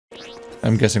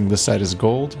I'm guessing this side is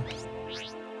gold.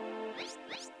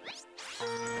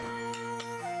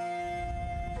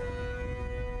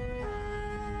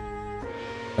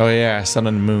 Oh yeah, sun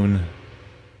and moon.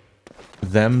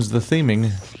 Them's the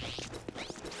theming.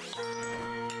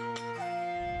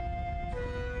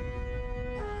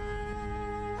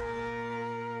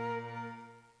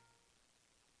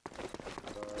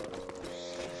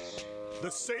 The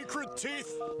sacred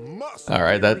teeth must. All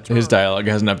right, that his dialogue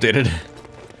hasn't updated.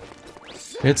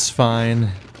 It's fine.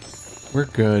 We're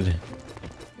good.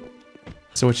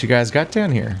 So what you guys got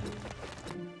down here?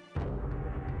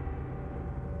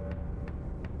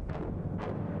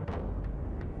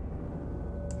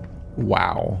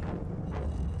 Wow.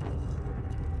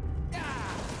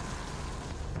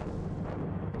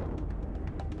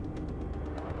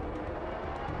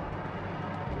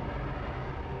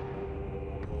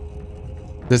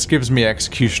 This gives me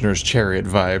Executioner's Chariot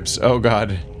vibes. Oh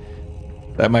god.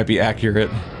 That might be accurate.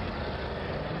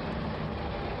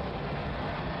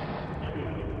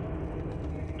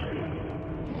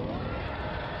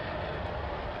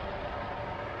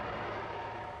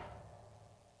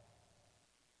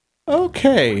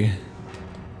 Okay.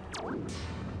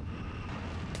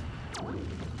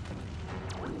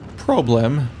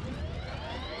 Problem.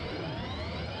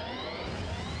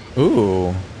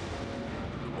 Ooh.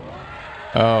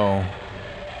 Oh.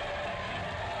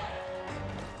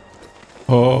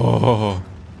 Oh.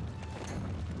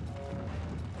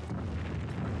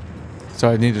 So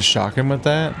I need to shock him with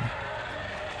that?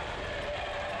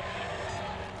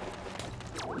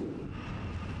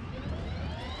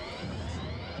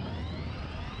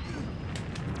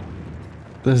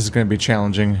 This is going to be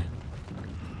challenging.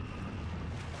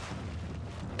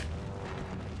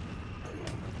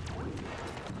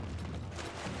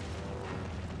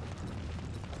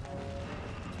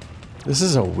 This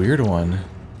is a weird one.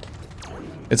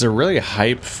 It's a really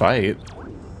hype fight.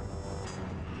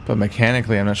 But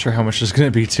mechanically, I'm not sure how much there's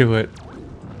going to be to it.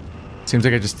 Seems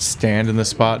like I just stand in the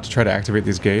spot to try to activate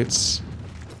these gates.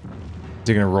 Is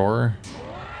he going to roar?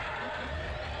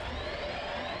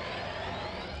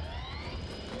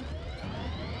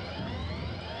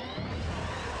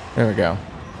 There we go.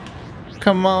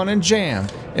 Come on and jam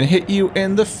and hit you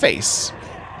in the face.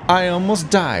 I almost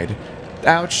died.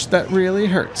 Ouch, that really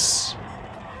hurts.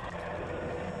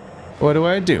 What do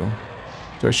I do?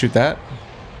 Do I shoot that?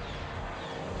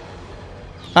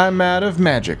 I'm out of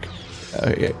magic.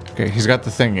 Okay, he's got the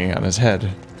thingy on his head.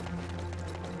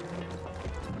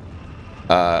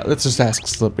 Let's just ask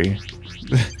Slippy.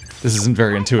 This isn't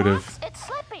very intuitive. It's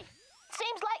Slippy.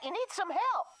 Seems like you need some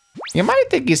help. You might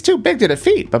think he's too big to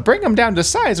defeat, but bring him down to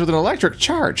size with an electric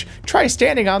charge. Try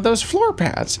standing on those floor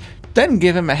pads. Then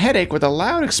give him a headache with a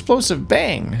loud explosive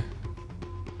bang.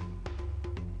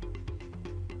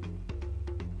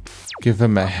 Give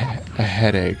him a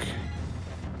headache.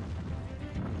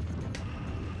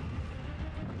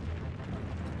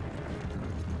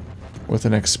 With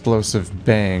an explosive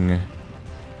bang.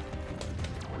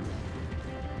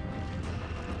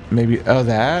 Maybe, oh,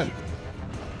 that?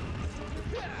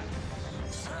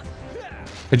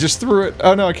 I just threw it.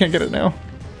 Oh no, I can't get it now.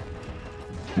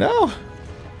 No.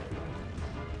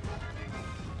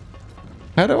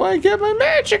 How do I get my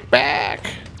magic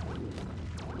back?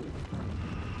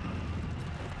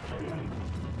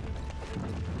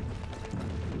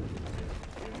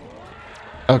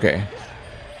 Okay.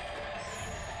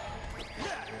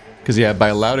 Because, yeah,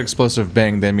 by loud explosive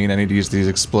bang, they mean I need to use these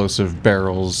explosive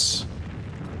barrels.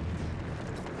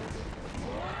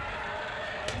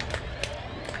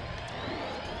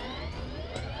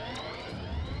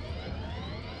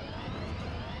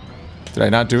 Did I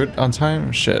not do it on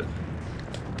time? Shit.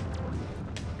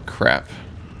 Crap.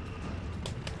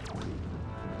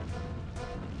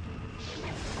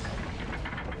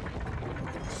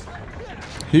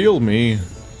 Heal me.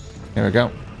 There we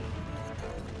go.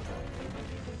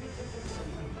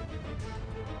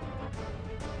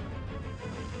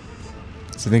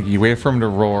 So I think you wait for him to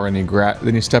roar and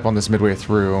then you step on this midway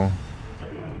through.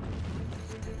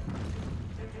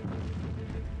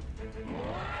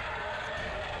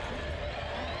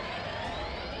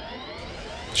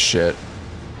 Shit.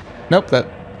 Nope, that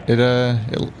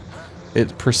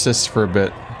it persists for a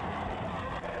bit.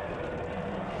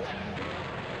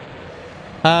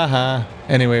 Haha.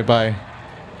 Anyway, bye.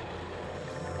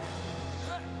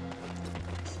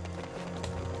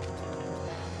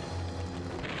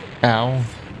 Ow.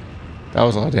 That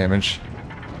was a lot of damage.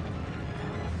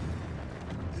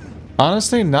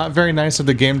 Honestly, not very nice of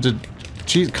the game to...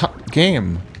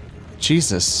 game.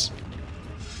 Jesus.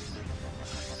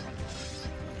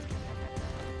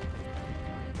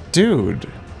 Dude.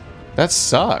 That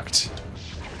sucked.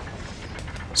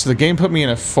 So the game put me in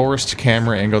a forced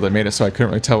camera angle that made it so I couldn't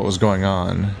really tell what was going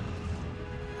on.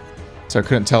 So I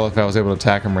couldn't tell if I was able to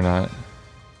attack him or not.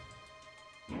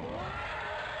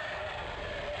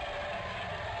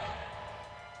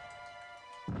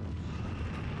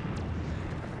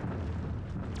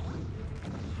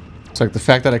 So like the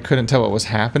fact that I couldn't tell what was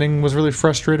happening was really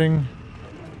frustrating.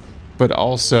 But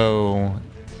also,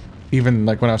 even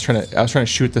like when I was trying to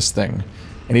shoot this thing,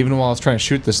 and even while I was trying to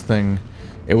shoot this thing,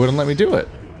 it wouldn't let me do it.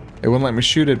 It wouldn't let me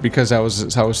shoot it because I was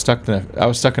stuck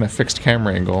in a fixed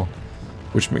camera angle,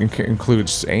 which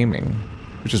includes aiming,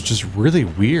 which is just really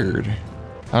weird.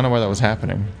 I don't know why that was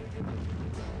happening.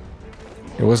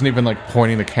 It wasn't even like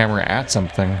pointing the camera at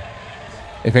something.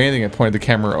 If anything, it pointed the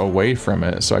camera away from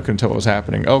it, so I couldn't tell what was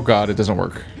happening. Oh god, it doesn't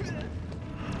work.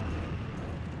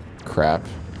 Crap.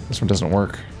 This one doesn't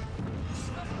work.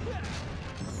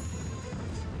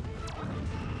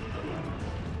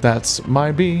 That's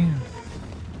my B.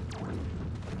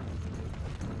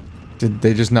 Did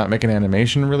they just not make an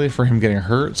animation, really, for him getting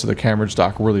hurt, so the camera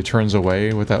dock really turns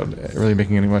away without really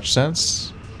making any much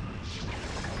sense?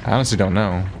 I honestly don't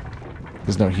know.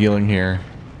 There's no healing here.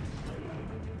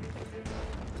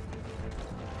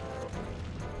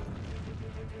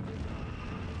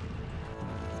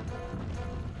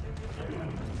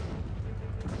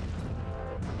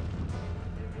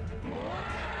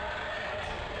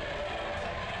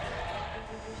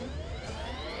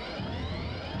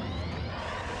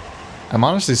 I'm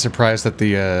honestly surprised that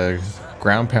the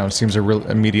ground pound seems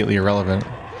immediately irrelevant.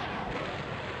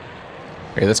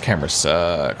 Okay, this camera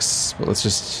sucks, but let's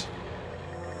just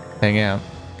hang out.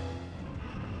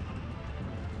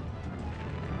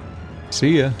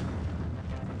 See ya.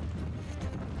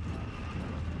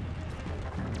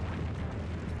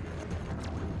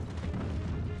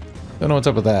 Don't know what's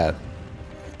up with that.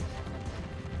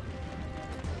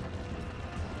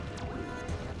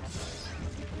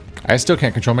 I still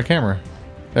can't control my camera.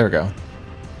 There we go.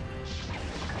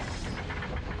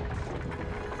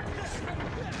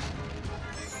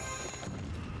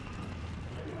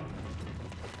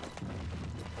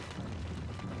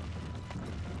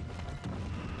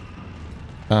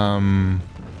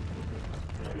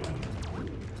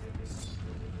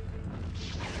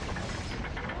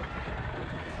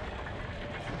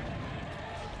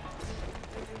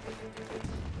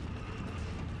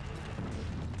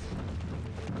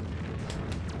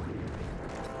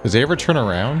 Does he ever turn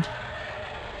around?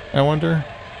 I wonder.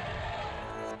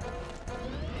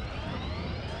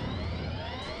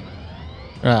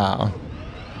 Oh.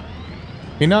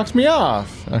 He knocks me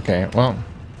off. Okay, well.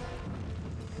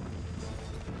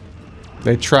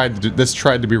 They tried to do, this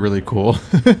tried to be really cool.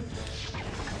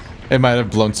 It might have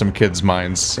blown some kids'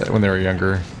 minds when they were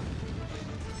younger.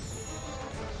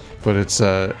 But it's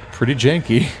pretty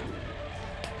janky.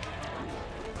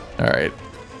 Alright.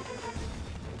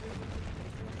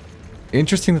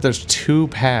 Interesting that there's two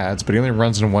pads, but he only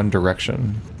runs in one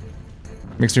direction.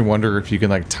 Makes me wonder if you can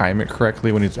like time it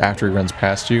correctly when after he runs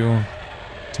past you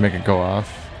to make it go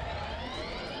off.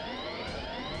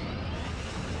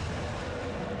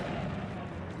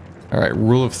 Alright,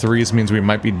 rule of threes means we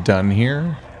might be done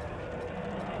here.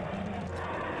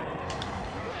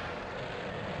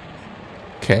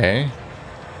 Okay.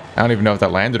 I don't even know if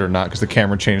that landed or not because the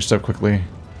camera changed so quickly.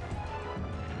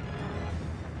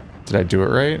 Did I do it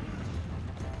right?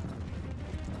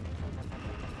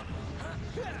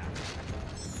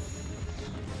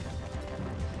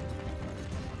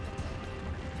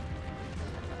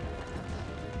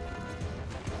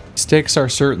 Stakes are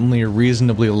certainly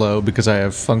reasonably low because I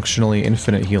have functionally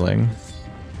infinite healing.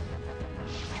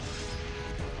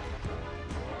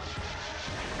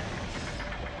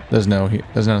 There's nothing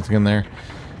in there.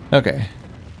 Okay.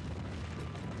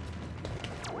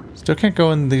 Still can't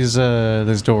go in these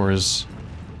doors.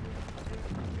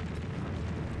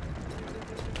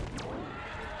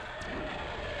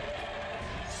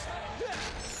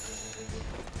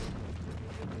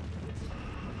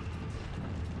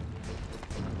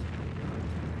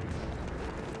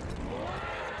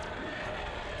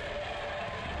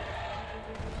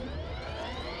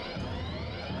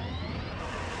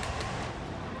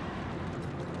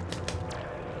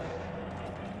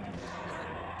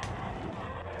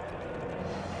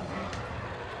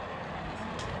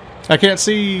 I can't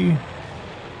see.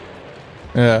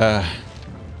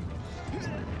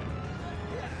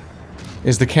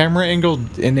 Is the camera angle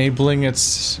enabling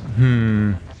its...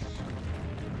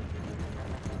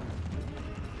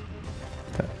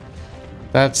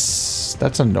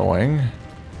 That's annoying.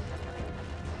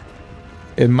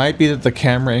 It might be that the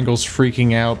camera angle's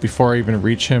freaking out before I even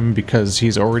reach him because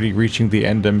he's already reaching the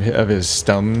end of his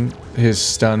stunned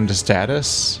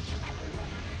status.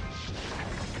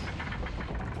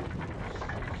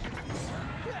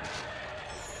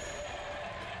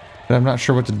 But I'm not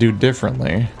sure what to do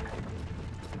differently.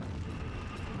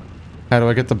 How do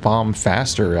I get the bomb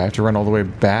faster? I have to run all the way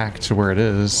back to where it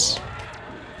is.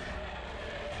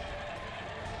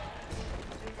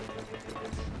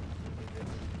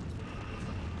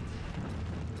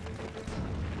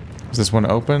 Is this one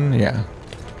open? Yeah.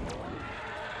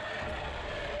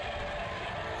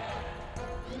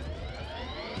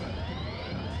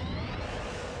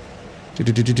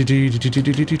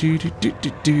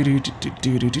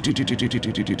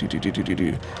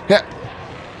 Yeah.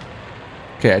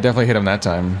 Okay, I definitely hit him that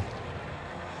time.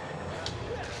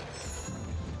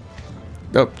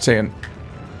 Oh, saying.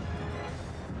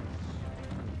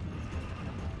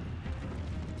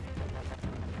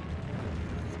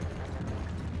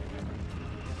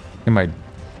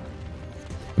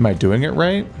 Am I doing it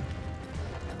right?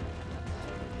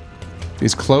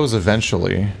 These close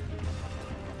eventually.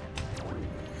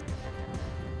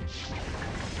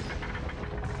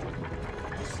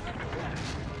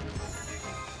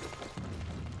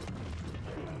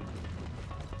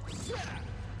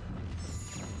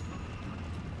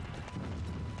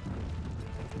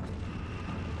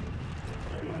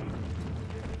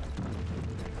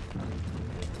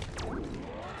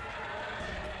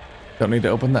 Don't need to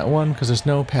open that one because there's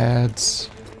no pads.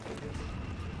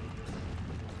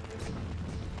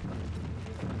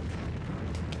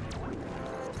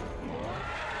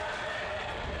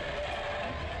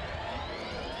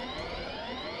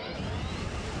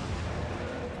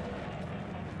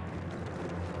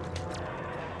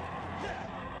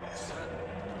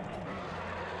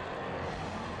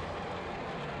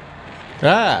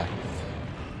 Ah!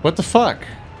 What the fuck?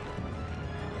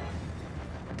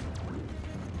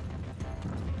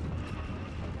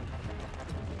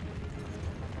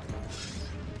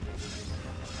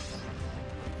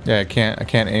 Yeah, I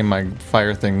can't aim my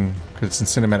fire thing because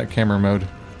it's in cinematic camera mode.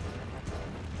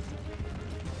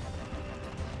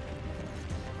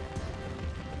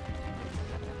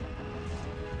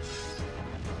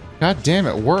 God damn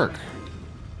it, work.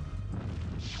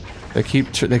 They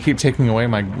keep taking away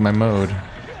my mode.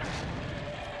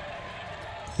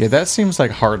 Yeah, that seems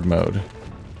like hard mode.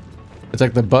 It's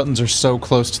like the buttons are so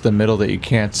close to the middle that you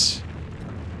can't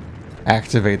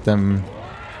activate them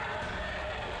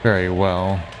very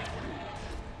well.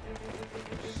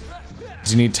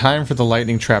 You need time for the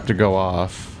lightning trap to go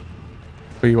off,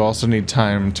 but you also need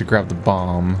time to grab the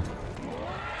bomb.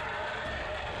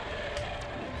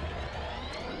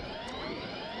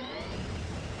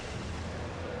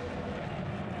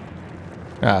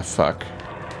 Ah, fuck.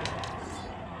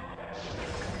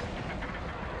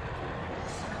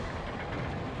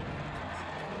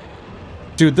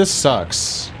 Dude, this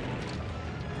sucks.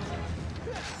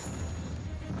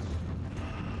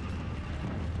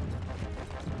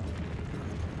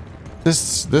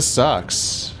 This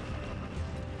sucks.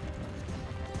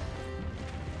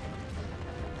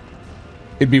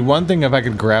 It'd be one thing if I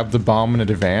could grab the bomb in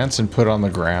advance and put it on the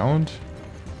ground.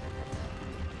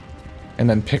 And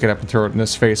then pick it up and throw it in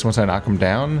his face once I knock him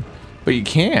down. But you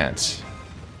can't.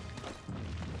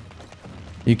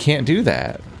 You can't do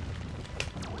that.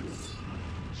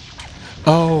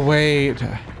 Oh, wait.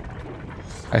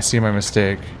 I see my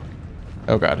mistake.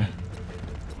 Oh, God.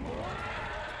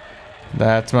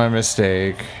 That's my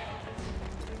mistake.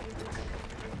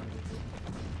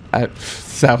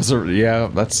 That was a, yeah,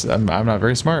 that's, I'm not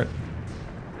very smart.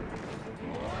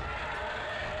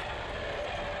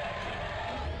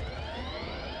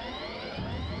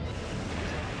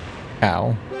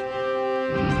 Ow.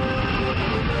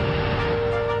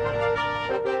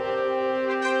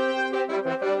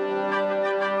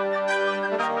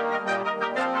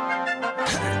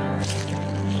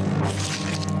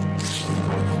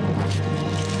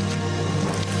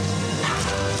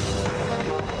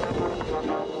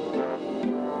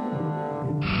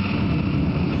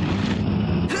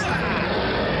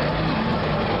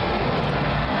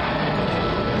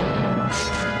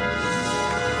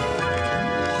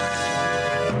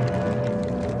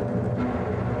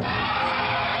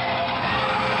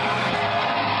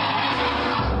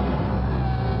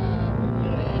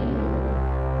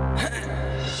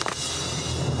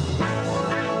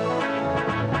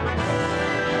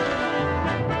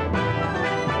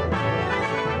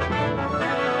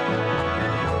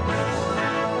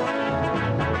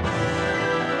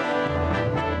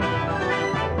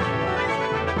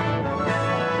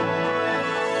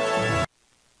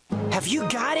 Have you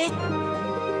got it?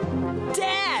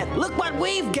 Dad!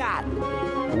 we've got.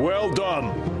 Well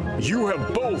done. You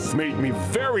have both made me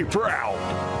very proud.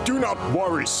 Do not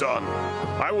worry, son.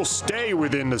 I will stay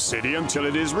within the city until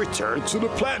it is returned to the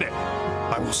planet.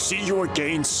 I will see you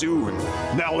again soon.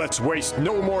 Now let's waste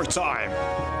no more time.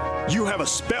 You have a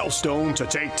spell stone to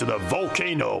take to the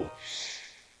volcano.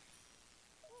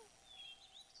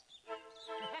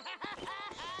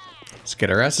 Let's get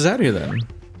our asses out of here then.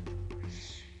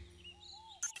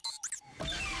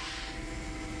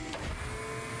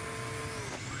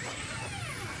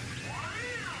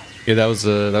 Yeah, that was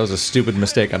a stupid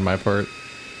mistake on my part.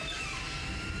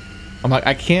 I'm like,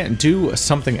 I can't do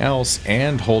something else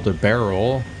and hold a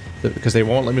barrel because they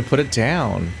won't let me put it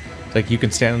down. Like you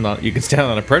can stand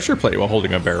on a pressure plate while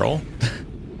holding a barrel.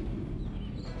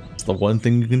 It's the one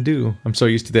thing you can do. I'm so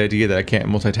used to the idea that I can't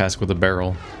multitask with a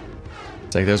barrel.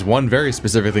 It's like there's one very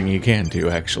specific thing you can do,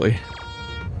 actually.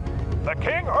 The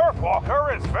King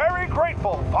Earthwalker is very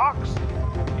grateful, Fox.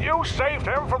 You saved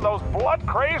him from those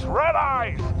blood-crazed red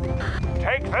eyes.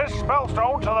 Take this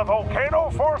spellstone to the volcano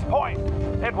force point.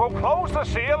 It will close the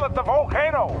seal at the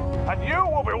volcano, and you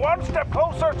will be one step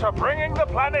closer to bringing the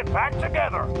planet back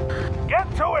together. Get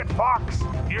to it, Fox.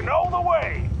 You know the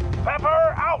way. Pepper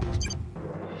out.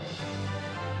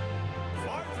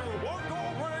 Fly through one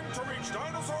gold ring to reach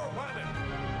Dinosaur Planet.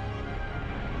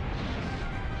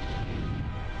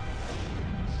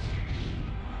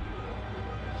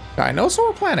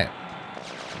 Dinosaur Planet.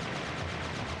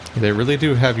 They really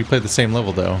do have you play the same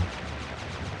level, though.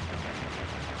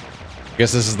 I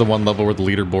guess this is the one level where the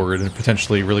leaderboard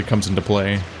potentially really comes into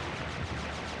play.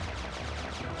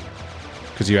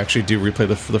 Because you actually do replay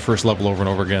the first level over and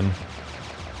over again.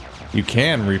 You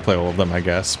can replay all of them, I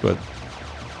guess, but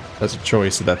that's a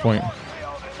choice at that point.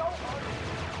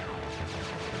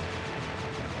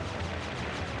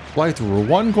 Fly through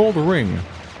one gold ring.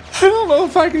 I don't know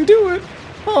if I can do it.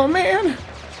 Oh man,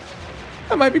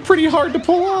 that might be pretty hard to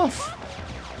pull off.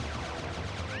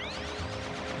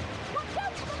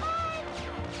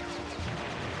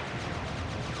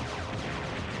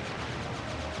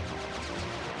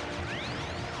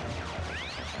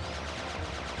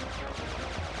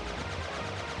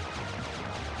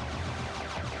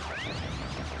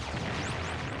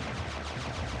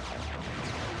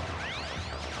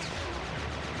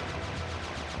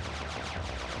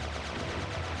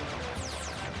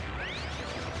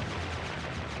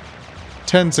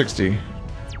 $10.60. It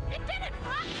did it,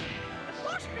 Fox! The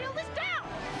force field is down!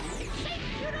 It's safe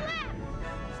for you to land!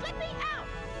 Slippy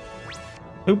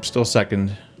out! Oops, still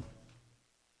second.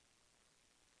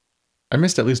 I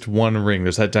missed at least one ring.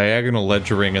 There's that diagonal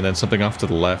ledge ring and then something off to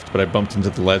the left, but I bumped into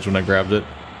the ledge when I grabbed it.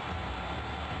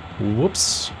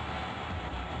 Whoops.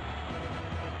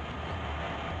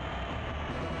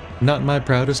 Not my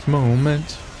proudest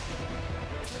moment.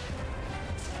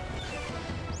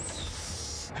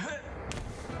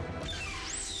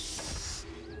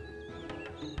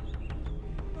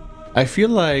 I feel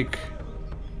like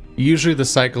usually the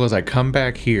cycle is I come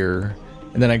back here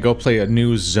and then I go play a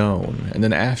new zone, and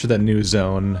then after that new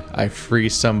zone I free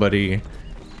somebody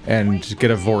and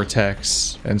get a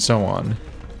vortex and so on.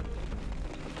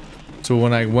 So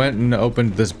when I went and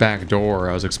opened this back door,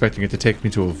 I was expecting it to take me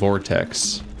to a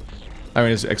vortex. I mean,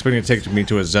 I was expecting it to take me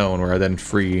to a zone where I then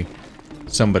free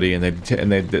somebody and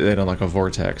they'd unlock a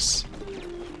vortex.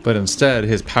 But instead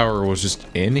his power was just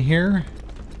in here.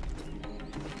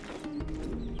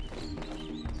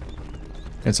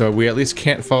 And so we at least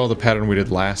can't follow the pattern we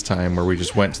did last time, where we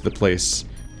just went to the place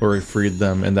where we freed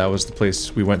them, and that was the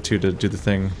place we went to do the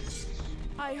thing.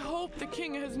 I hope the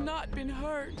king has not been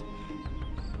hurt.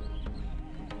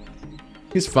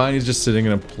 He's fine, he's just sitting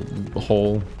in a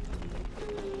hole.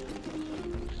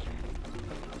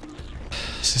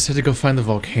 So I said to go find the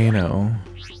volcano.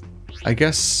 I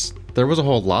guess there was a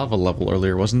whole lava level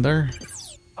earlier, wasn't there?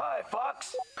 Hi,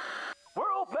 Fox.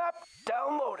 World map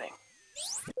downloading.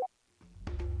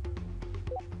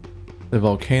 The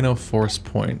volcano force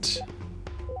point.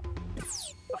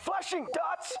 The flashing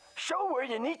dots show where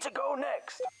you need to go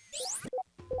next.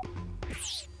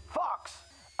 Fox,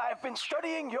 I've been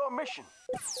studying your mission.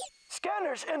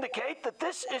 Scanners indicate that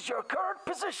this is your current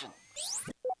position.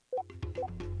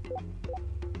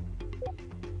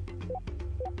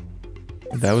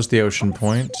 That was the ocean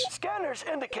point. Scanners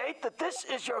indicate that this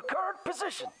is your current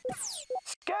position.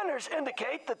 Scanners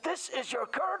indicate that this is your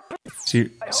current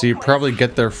position. So you probably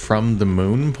get there from the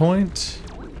moon point?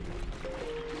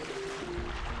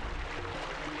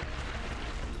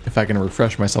 If I can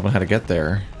refresh myself on how to get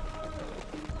there.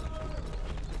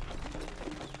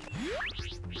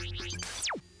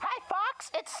 Hi,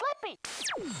 Fox! It's Slippy!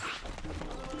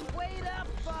 Wait up,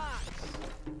 Fox.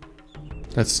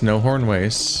 That's Snowhorn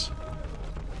Waste.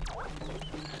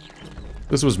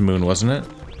 This was Moon, wasn't it?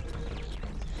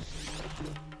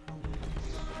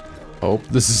 Oh,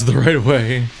 this is the right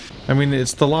way. I mean,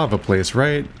 it's the lava place,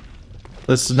 right?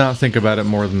 Let's not think about it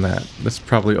more than that. That's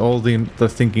probably all the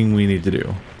thinking we need to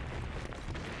do.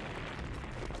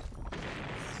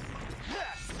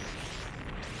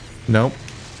 Nope.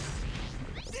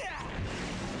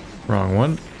 Wrong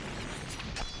one.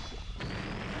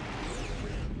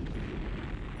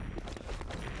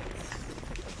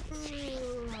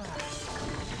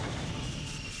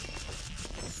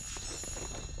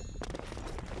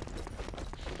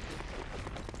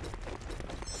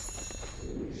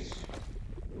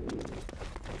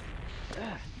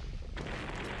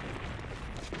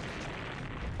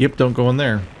 Yep, don't go in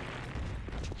there.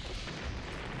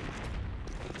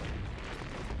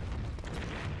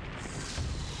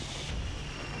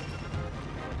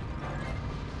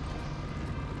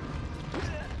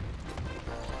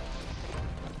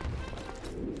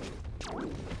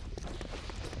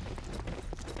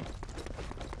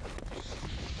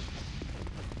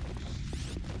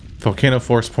 Volcano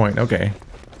Force Point, okay.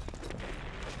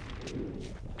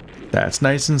 That's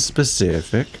nice and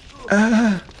specific.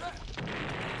 Ah!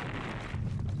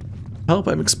 Help,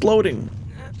 I'm exploding.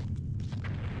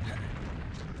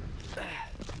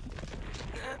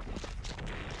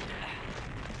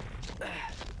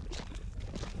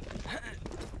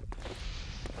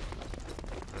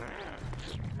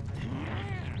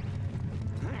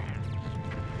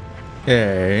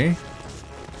 Okay.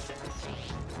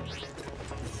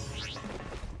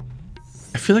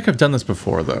 I feel like I've done this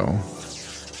before, though.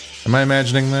 Am I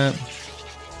imagining that?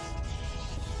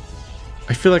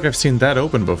 I feel like I've seen that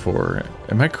open before.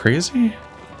 Am I crazy?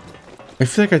 I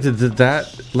feel like I did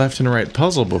that left and right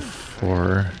puzzle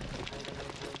before.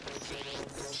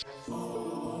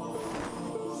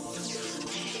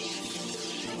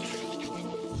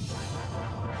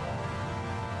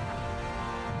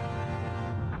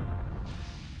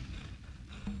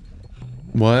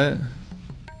 What?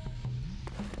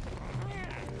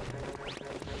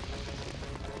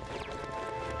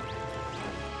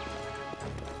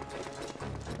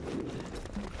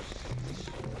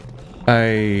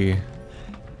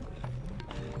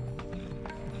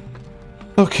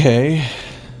 Okay.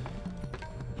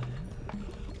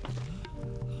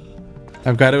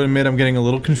 I've got to admit I'm getting a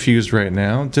little confused right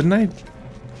now. Didn't I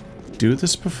do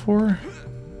this before?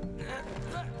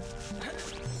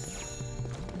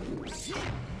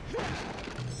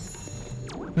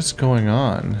 What's going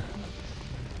on?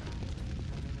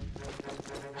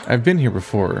 I've been here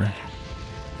before.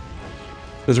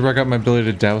 This is where I got my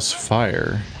ability to douse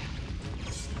fire.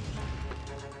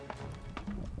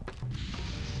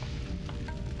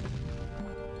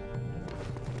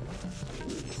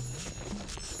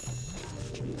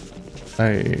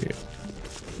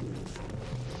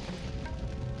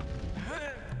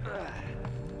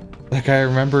 Like, I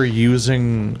remember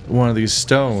using one of these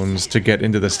stones to get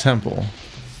into this temple.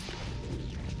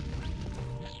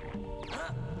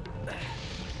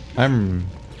 I'm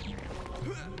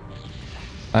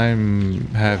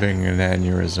having an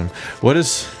aneurysm. What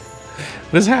is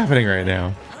happening right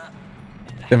now?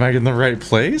 Am I in the right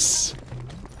place?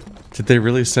 Did they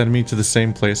really send me to the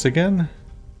same place again?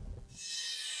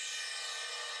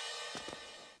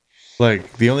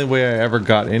 Like, the only way I ever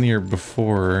got in here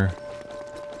before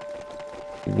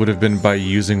would have been by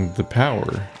using the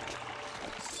power.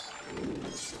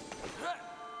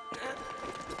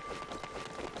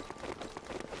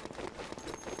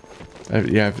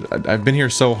 I've been here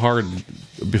so hard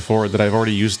before that I've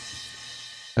already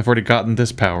gotten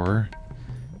this power.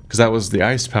 Because that was the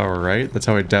ice power, right? That's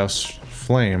how I douse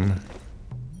flame.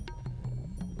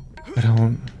 I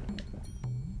don't...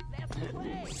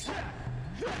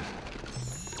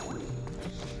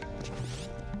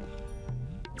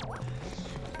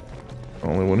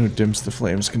 Only one who dims the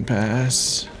flames can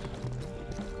pass.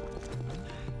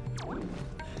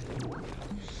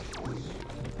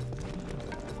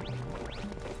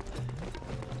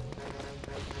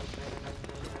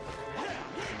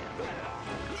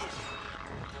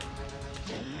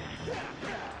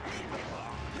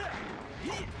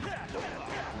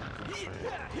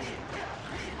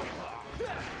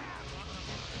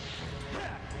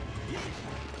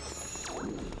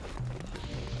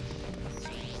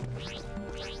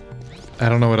 I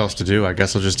don't know what else to do. I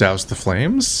guess I'll just douse the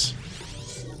flames?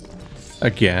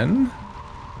 Again?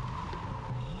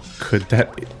 Could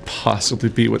that possibly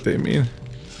be what they mean?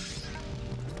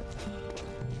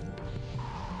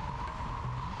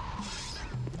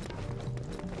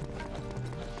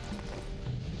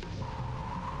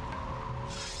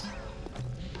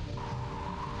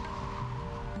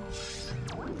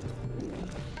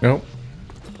 Nope.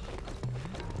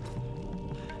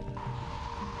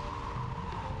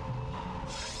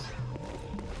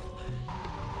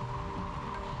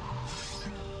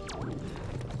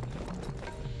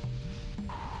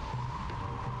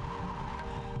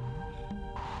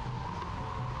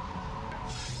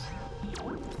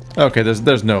 Okay,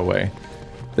 there's no way.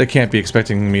 They can't be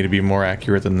expecting me to be more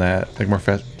accurate than that. Like more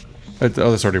fast. Oh,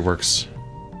 this already works.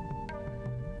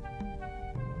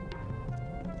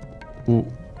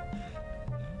 Ooh.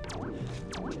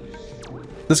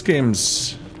 This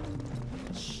game's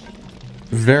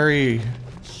very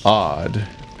odd.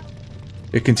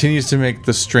 It continues to make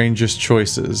the strangest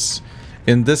choices.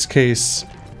 In this case,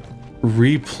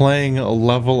 replaying a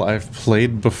level I've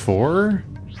played before,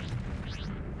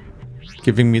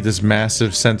 giving me this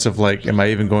massive sense of like, am I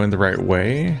even going the right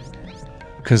way?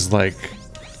 Because like,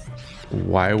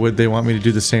 why would they want me to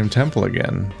do the same temple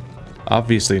again?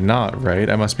 Obviously not, right?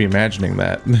 I must be imagining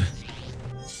that.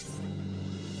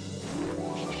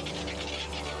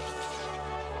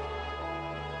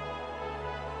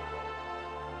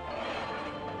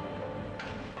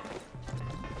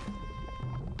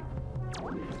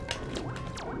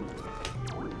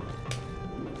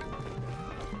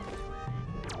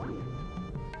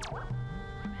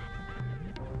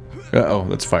 Uh-oh,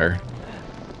 that's fire.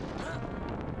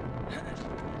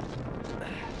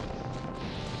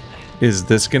 Is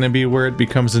this gonna be where it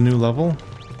becomes a new level?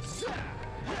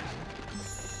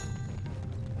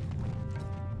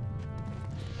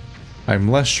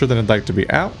 I'm less sure than I'd like to be.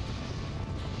 Out.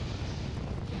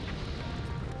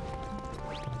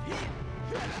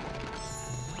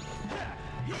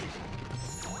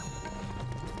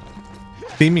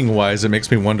 Theming wise, it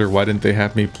makes me wonder why didn't they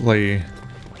have me play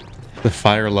the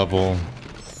fire level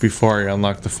before I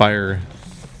unlock the fire,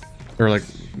 or like,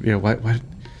 yeah, why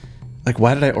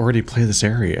did I already play this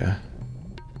area?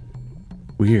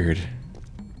 Weird.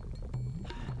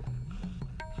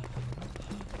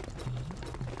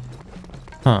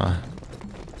 Huh.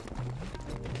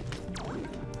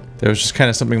 There was just kind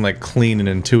of something like clean and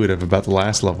intuitive about the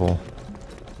last level,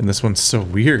 and this one's so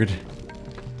weird.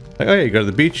 Like, oh yeah, you go to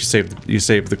the beach, you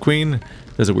save the queen.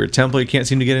 There's a weird temple you can't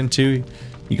seem to get into.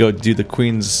 You go do the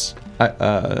queen's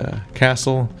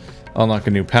castle, unlock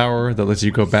a new power that lets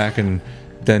you go back and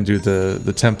then do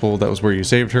the temple that was where you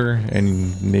saved her,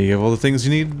 and you have all the things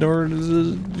you need in order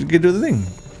to get to the thing.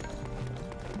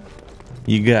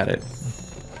 You got it.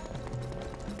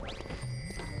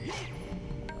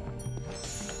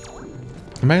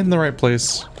 Am I in the right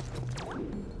place?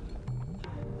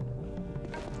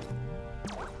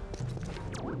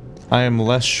 I am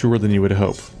less sure than you would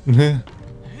hope.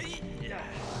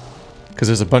 Because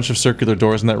there's a bunch of circular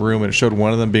doors in that room, and it showed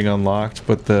one of them being unlocked,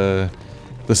 but the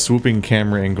swooping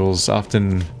camera angles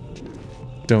often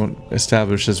don't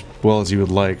establish as well as you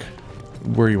would like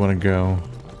where you want to go.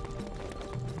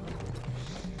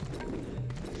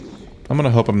 I'm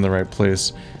gonna hope I'm in the right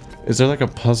place. Is there like a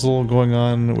puzzle going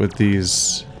on with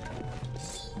these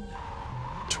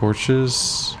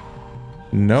torches?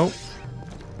 Nope.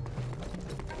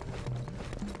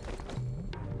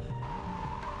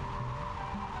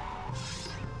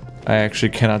 I actually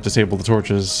cannot disable the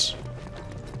torches.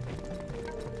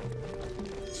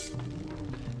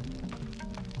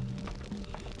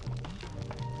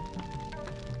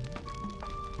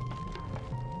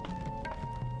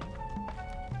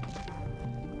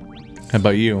 How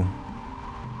about you?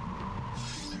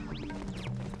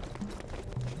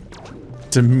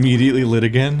 It's immediately lit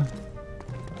again?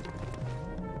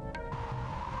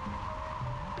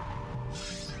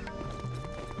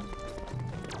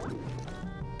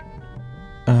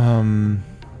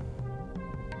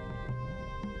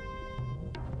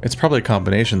 It's probably a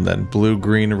combination then. Blue,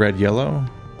 green, red, yellow.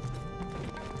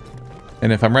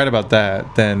 And if I'm right about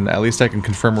that, then at least I can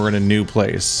confirm we're in a new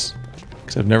place.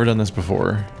 Because I've never done this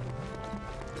before.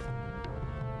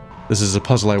 This is a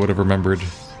puzzle I would have remembered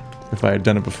if I had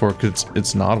done it before, because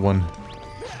it's an odd one.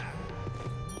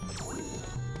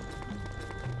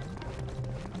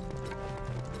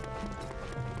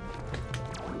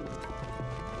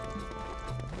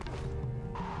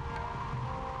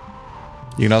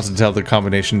 You can also tell the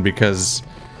combination because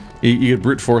you could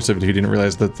brute force it if you didn't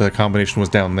realize that the combination was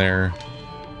down there.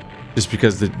 Just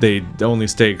because they only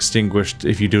stay extinguished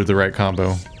if you do the right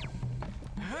combo.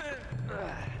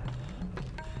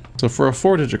 So for a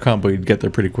 4-digit combo, you'd get there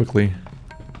pretty quickly.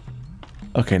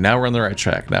 Okay, now we're on the right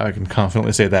track. Now I can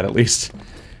confidently say that at least.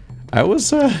 I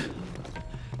was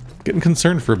getting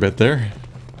concerned for a bit there.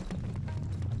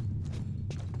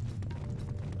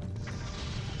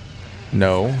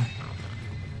 No.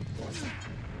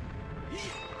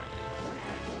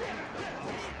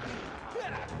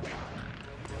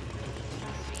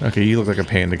 Okay, you look like a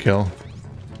pain to kill.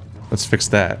 Let's fix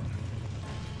that.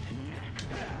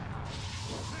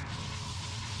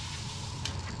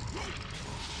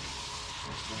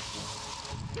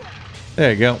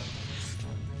 There you go.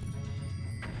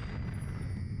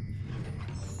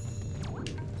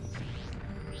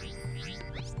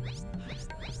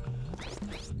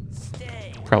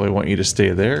 Probably want you to stay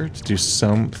there to do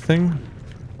something.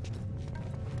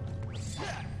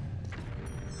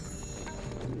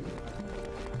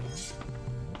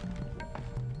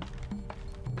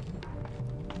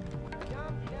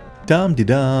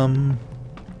 Dum-de-dum.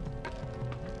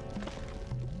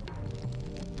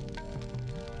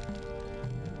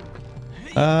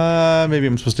 Maybe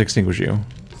I'm supposed to extinguish you.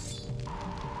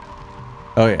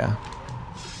 Oh, yeah.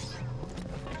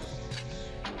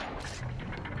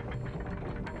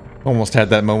 Almost had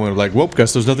that moment of like, whoop,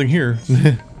 guess there's nothing here.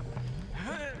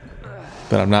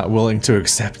 But I'm not willing to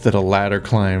accept that a ladder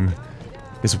climb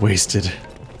is wasted.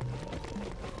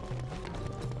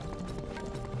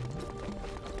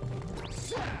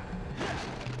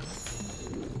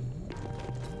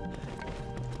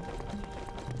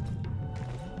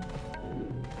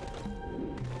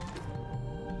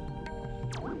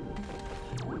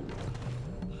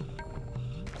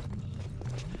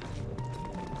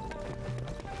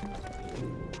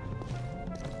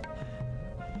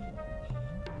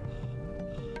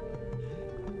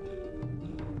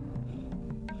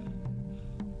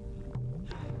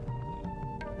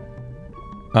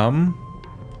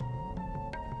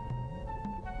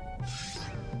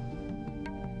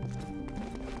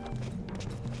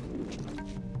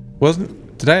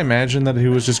 Did I imagine that he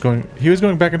was just going... He was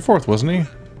going back and forth, wasn't he? Then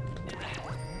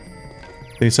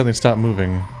he suddenly stopped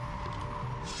moving.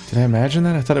 Did I imagine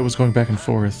that? I thought it was going back and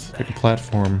forth, like a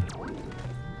platform.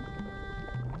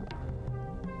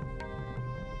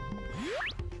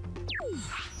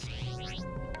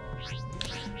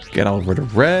 Get over to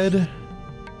red.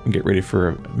 And get ready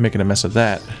for making a mess of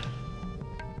that.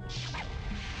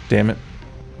 Damn it.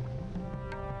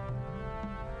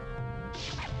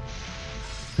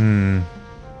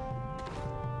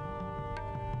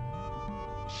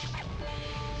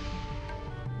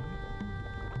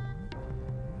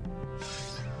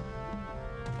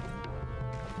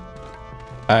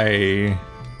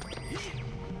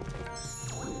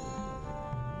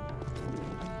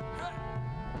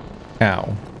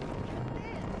 Ow.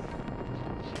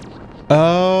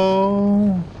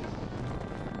 Oh.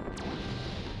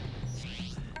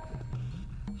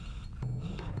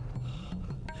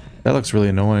 That looks really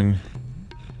annoying.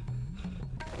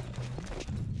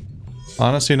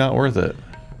 Honestly, not worth it.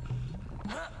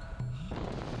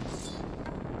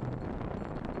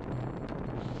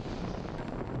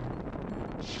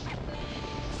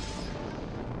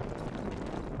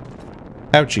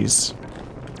 Ouchies.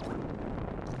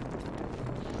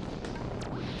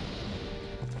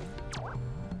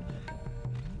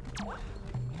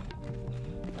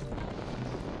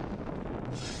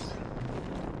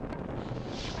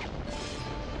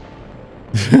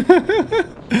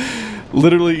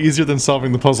 Literally easier than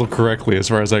solving the puzzle correctly, as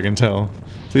far as I can tell.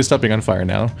 Please stop being on fire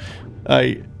now.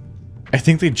 I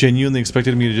think they genuinely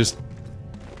expected me to just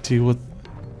deal with...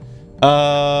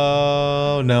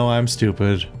 Oh, no, I'm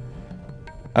stupid.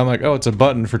 I'm like, oh, it's a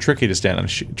button for Tricky to stand on.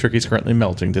 Tricky's currently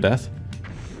melting to death.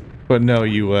 But no,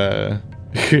 you,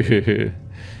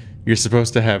 you're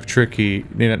supposed to have Tricky...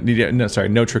 No, sorry,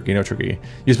 no Tricky, no Tricky.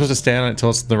 You're supposed to stand on it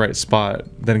until it's in the right spot,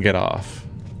 then get off.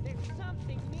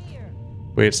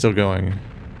 Wait, it's still going.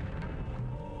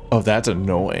 Oh, that's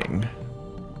annoying.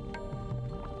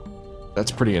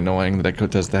 That's pretty annoying that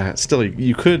it does that. Still,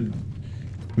 you could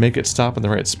make it stop in the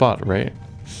right spot, right?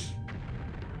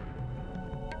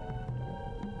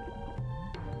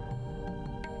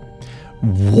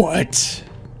 What?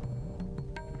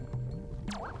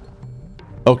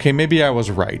 Okay, maybe I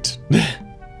was right.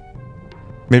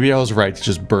 Maybe I was right to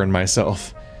just burn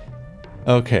myself.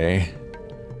 Okay.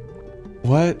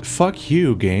 What? Fuck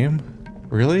you, game.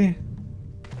 Really?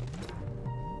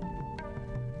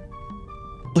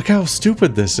 Look how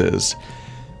stupid this is.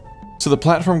 So the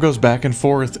platform goes back and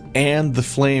forth and the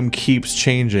flame keeps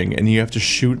changing and you have to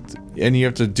shoot and you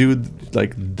have to do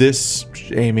like this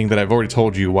aiming that I've already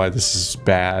told you why this is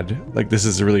bad. Like this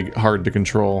is really hard to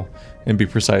control and be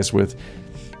precise with.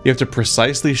 You have to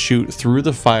precisely shoot through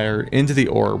the fire into the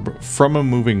orb from a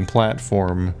moving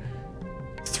platform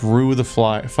through the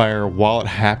fire while it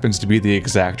happens to be the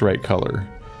exact right color.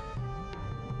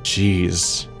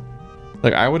 Jeez.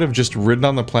 Like, I would have just ridden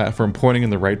on the platform, pointing in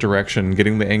the right direction,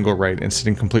 getting the angle right, and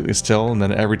sitting completely still, and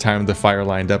then every time the fire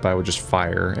lined up, I would just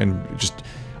fire, and just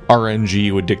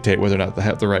RNG would dictate whether or not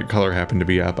the right color happened to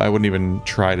be up. I wouldn't even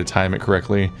try to time it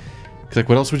correctly. It's like,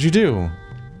 what else would you do?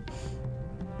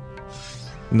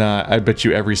 Nah, I bet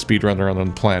you every speedrunner on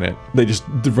the planet, they just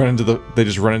run into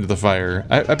the fire.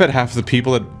 I bet half the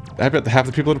people that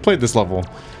have played this level,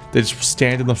 they just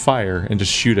stand in the fire and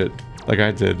just shoot it like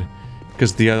I did,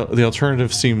 because the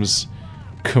alternative seems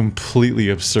completely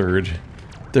absurd.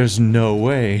 There's no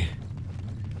way.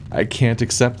 I can't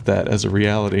accept that as a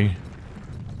reality.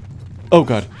 Oh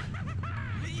god.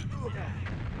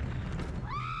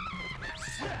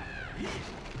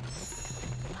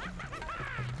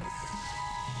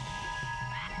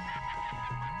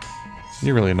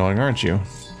 You're really annoying, aren't you?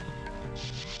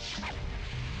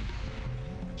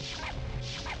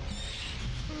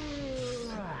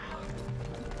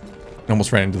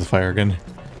 Almost ran into the fire again.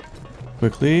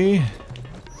 Quickly.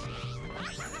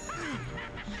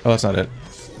 Oh, that's not it.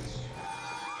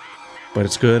 But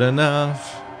it's good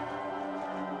enough.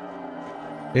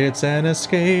 It's an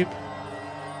escape.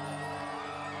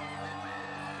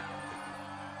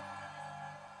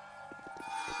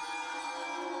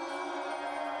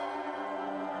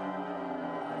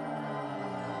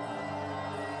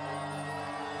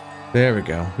 There we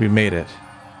go. We made it.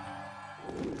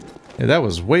 Yeah, that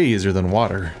was way easier than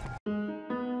water.